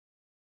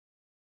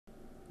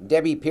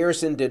Debbie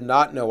Pearson did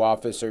not know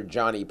Officer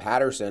Johnny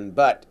Patterson,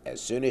 but as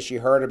soon as she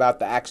heard about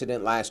the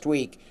accident last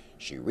week,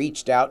 she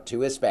reached out to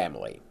his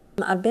family.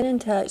 I've been in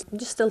touch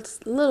just a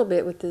little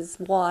bit with his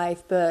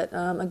wife, but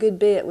a good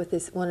bit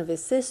with one of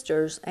his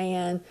sisters.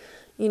 And,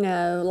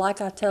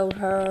 like I told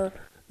her,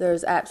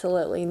 there's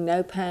absolutely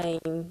no pain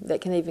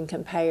that can even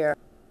compare.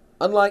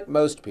 Unlike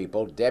most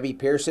people, Debbie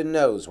Pearson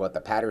knows what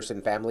the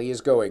Patterson family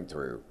is going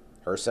through.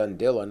 Her son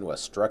Dylan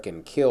was struck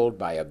and killed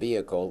by a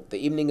vehicle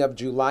the evening of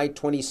July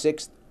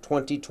 26,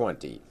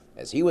 2020,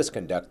 as he was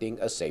conducting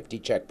a safety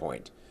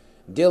checkpoint.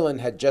 Dylan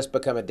had just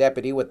become a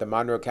deputy with the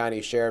Monroe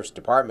County Sheriff's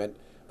Department,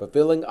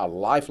 fulfilling a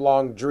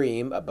lifelong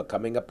dream of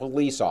becoming a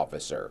police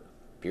officer.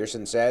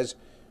 Pearson says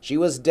she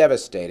was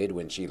devastated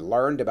when she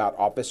learned about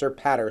Officer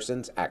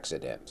Patterson's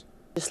accident.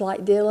 Just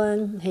like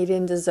Dylan, he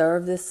didn't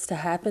deserve this to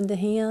happen to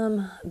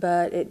him,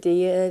 but it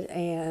did,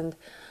 and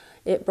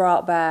it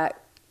brought back,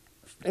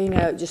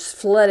 it just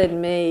flooded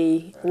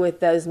me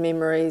with those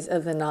memories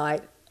of the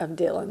night of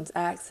Dylan's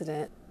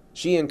accident.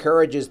 She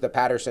encourages the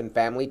Patterson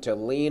family to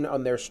lean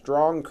on their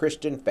strong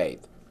Christian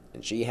faith,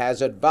 and she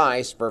has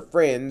advice for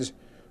friends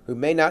who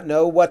may not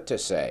know what to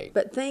say.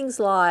 But things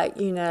like,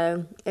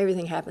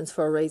 everything happens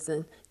for a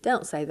reason.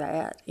 Don't say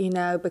that,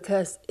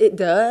 because it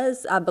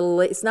does.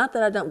 It's not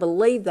that I don't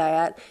believe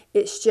that.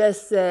 It's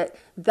just that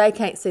they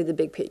can't see the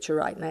big picture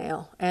right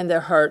now, and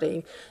they're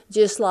hurting.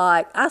 Just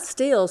like I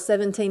still,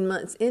 17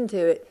 months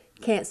into it,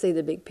 can't see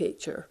the big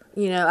picture.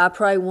 I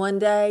pray one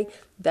day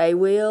they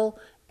will,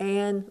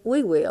 and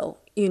we will.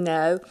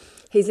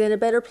 He's in a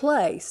better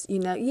place.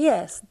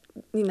 Yes,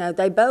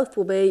 they both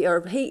will be,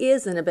 or he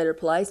is in a better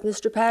place.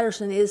 Mr.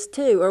 Patterson is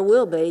too, or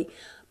will be,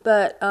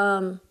 but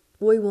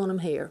we want him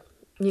here.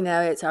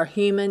 It's our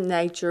human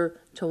nature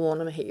to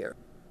want him here.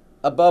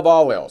 Above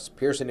all else,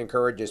 Pearson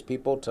encourages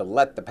people to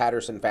let the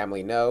Patterson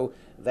family know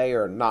they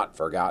are not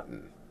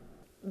forgotten.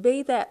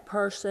 Be that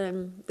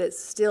person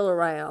that's still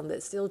around,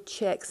 that still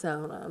checks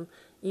on them,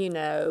 in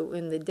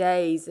the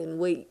days and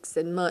weeks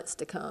and months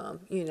to come,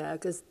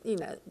 because,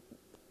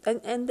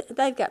 and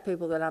they've got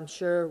people that I'm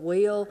sure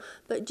will,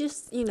 but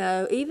just,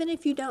 even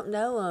if you don't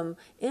know them,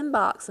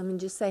 inbox them and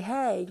just say,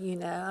 hey,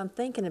 I'm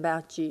thinking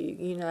about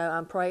you,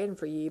 I'm praying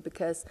for you,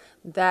 because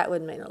that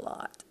would mean a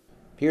lot.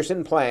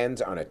 Pearson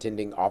plans on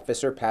attending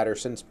Officer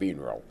Patterson's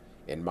funeral.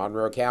 In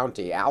Monroe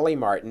County, Allie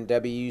Martin,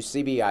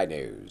 WCBI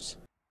News.